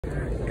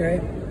Okay.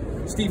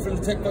 Steve from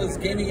the Tech Buzz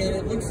Gaming, and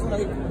it looks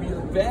like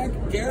we're back.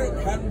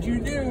 Garrett, how did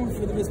you do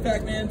for the Miss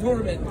Pac-Man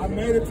tournament? I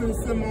made it to the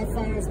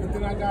semifinals, but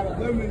then I got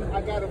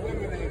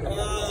eliminated.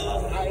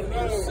 Oh, I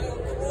know. so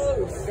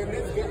close. And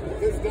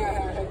this guy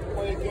I had to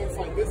play against,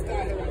 like, this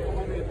guy had like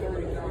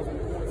 130,000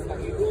 points. Like,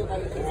 he looked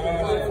like he's been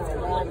playing for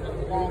a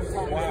long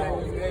time. Wow.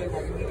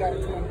 Like, he got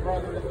a twin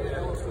brother,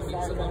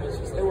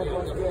 they were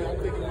both good. I'm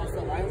thinking to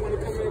myself, I didn't want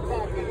to come in the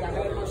pocket. I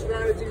had my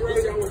strategy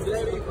ready. I was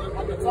ready.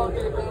 I've been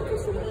talking about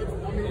this for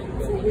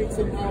months. For weeks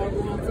and now, a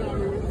long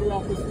time, and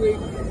throughout this week,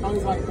 I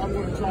was like, I'm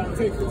going to try and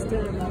take this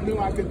tournament. I knew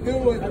I could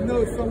do it. I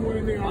know somewhere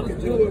in there I could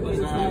do it, but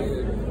it's like,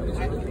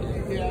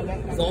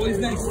 it's always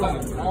next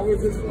time.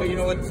 Always this. But you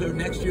know what? So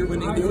next year when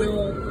they do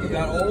it, you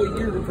got all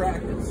year to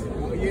practice.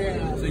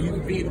 Yeah. So you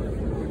can beat them.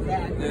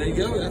 Exactly. There you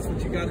go. That's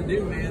what you got to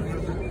do, man.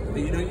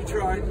 You know you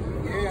tried.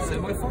 Yeah.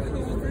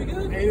 Semi-finals was pretty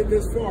good. Made it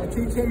this far.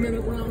 2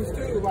 10-minute rounds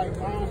too. Like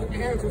my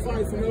hands was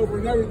icing over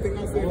and everything.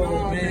 I said,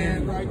 oh,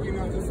 man, like, you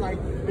know, just like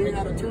being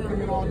at a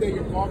tournament all day,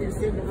 your body's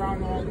sitting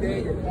around all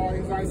day, your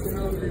body's icing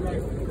over. You're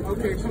like,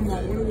 okay, come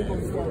on, when are we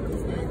gonna start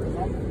this thing?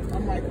 Because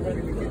I'm like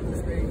ready to get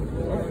this thing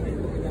going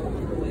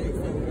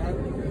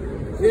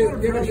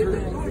and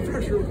a lot of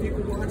pressure with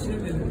people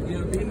watching and, you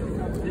know, being in the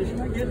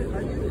competition. I get it.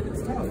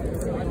 It's tough.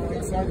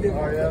 So I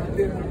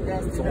did my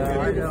best. So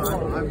I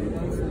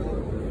know.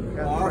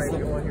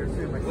 Awesome.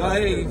 Well,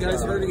 hey, you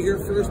guys heard it here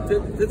first.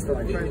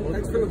 Pittsburgh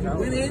Expert, he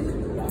went in,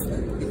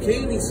 he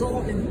came, he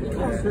saw, and he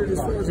conquered as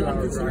far as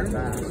I'm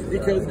concerned,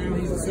 because now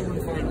he's a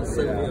semifinal.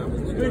 So,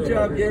 good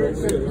job, Garrett.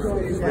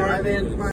 All right, man.